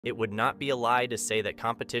It would not be a lie to say that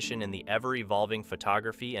competition in the ever-evolving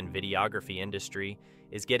photography and videography industry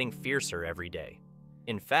is getting fiercer every day.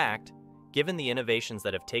 In fact, given the innovations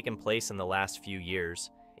that have taken place in the last few years,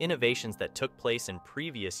 innovations that took place in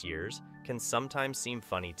previous years can sometimes seem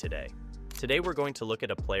funny today. Today we're going to look at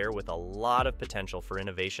a player with a lot of potential for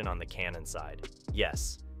innovation on the Canon side.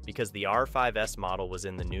 Yes, because the R5S model was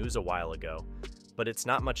in the news a while ago, but it's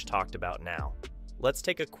not much talked about now. Let's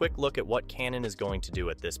take a quick look at what Canon is going to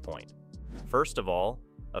do at this point. First of all,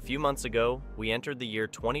 a few months ago, we entered the year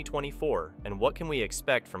 2024, and what can we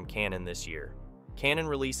expect from Canon this year? Canon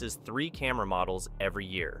releases 3 camera models every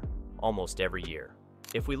year, almost every year.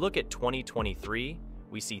 If we look at 2023,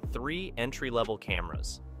 we see 3 entry-level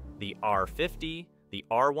cameras: the R50, the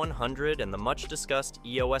R100, and the much-discussed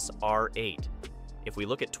EOS R8. If we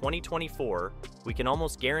look at 2024, we can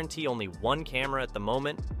almost guarantee only one camera at the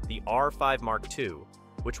moment, the R5 Mark II,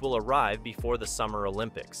 which will arrive before the Summer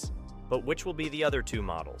Olympics. But which will be the other 2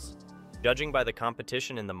 models? Judging by the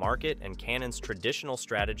competition in the market and Canon's traditional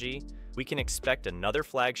strategy, we can expect another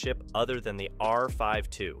flagship other than the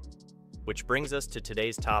R5 II. Which brings us to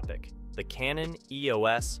today's topic, the Canon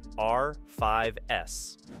EOS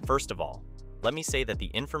R5S. First of all, let me say that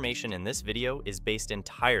the information in this video is based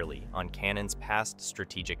entirely on Canon's past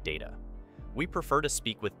strategic data. We prefer to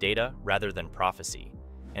speak with data rather than prophecy,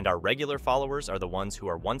 and our regular followers are the ones who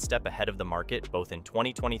are one step ahead of the market both in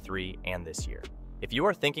 2023 and this year. If you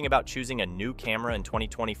are thinking about choosing a new camera in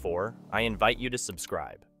 2024, I invite you to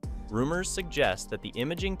subscribe. Rumors suggest that the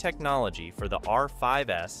imaging technology for the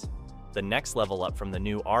R5S, the next level up from the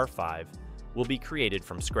new R5, will be created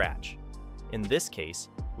from scratch. In this case,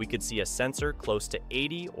 we could see a sensor close to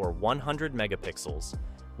 80 or 100 megapixels,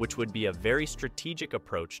 which would be a very strategic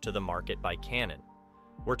approach to the market by Canon.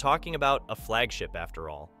 We're talking about a flagship after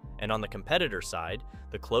all, and on the competitor side,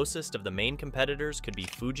 the closest of the main competitors could be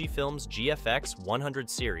Fujifilm's GFX 100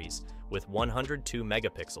 series with 102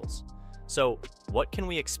 megapixels. So, what can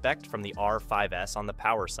we expect from the R5S on the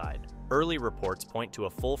power side? Early reports point to a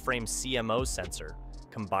full-frame CMOS sensor,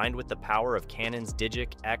 combined with the power of Canon's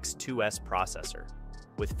DIGIC X2s processor.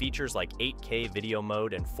 With features like 8K video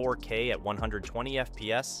mode and 4K at 120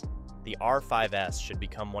 FPS, the R5S should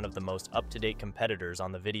become one of the most up-to-date competitors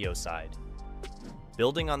on the video side.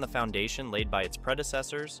 Building on the foundation laid by its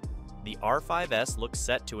predecessors, the R5S looks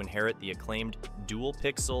set to inherit the acclaimed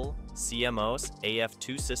dual-pixel CMOS AF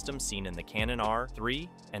II system seen in the Canon R3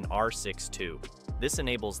 and R6 II. This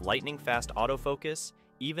enables lightning-fast autofocus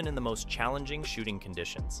even in the most challenging shooting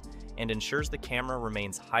conditions, and ensures the camera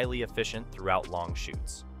remains highly efficient throughout long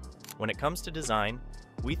shoots. When it comes to design,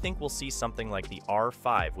 we think we'll see something like the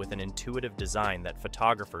R5 with an intuitive design that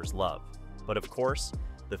photographers love. But of course,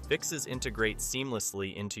 the fixes integrate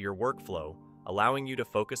seamlessly into your workflow, allowing you to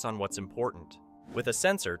focus on what's important. With a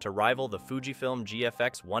sensor to rival the Fujifilm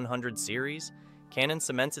GFX 100 series, Canon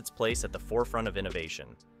cements its place at the forefront of innovation.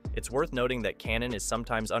 It's worth noting that Canon is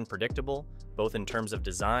sometimes unpredictable, both in terms of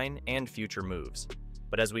design and future moves.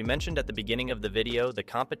 But as we mentioned at the beginning of the video, the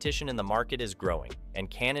competition in the market is growing, and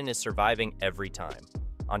Canon is surviving every time.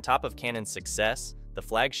 On top of Canon's success, the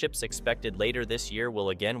flagships expected later this year will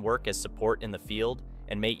again work as support in the field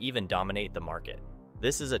and may even dominate the market.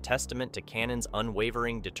 This is a testament to Canon's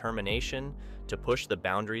unwavering determination to push the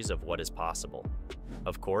boundaries of what is possible.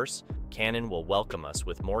 Of course, Canon will welcome us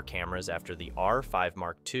with more cameras after the R5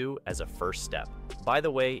 Mark II as a first step. By the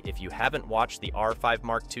way, if you haven't watched the R5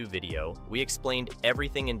 Mark II video, we explained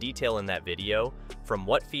everything in detail in that video, from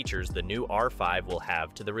what features the new R5 will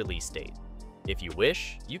have to the release date. If you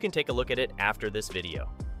wish, you can take a look at it after this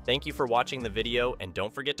video. Thank you for watching the video, and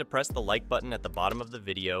don't forget to press the like button at the bottom of the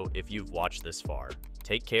video if you've watched this far.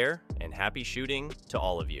 Take care, and happy shooting to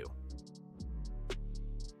all of you.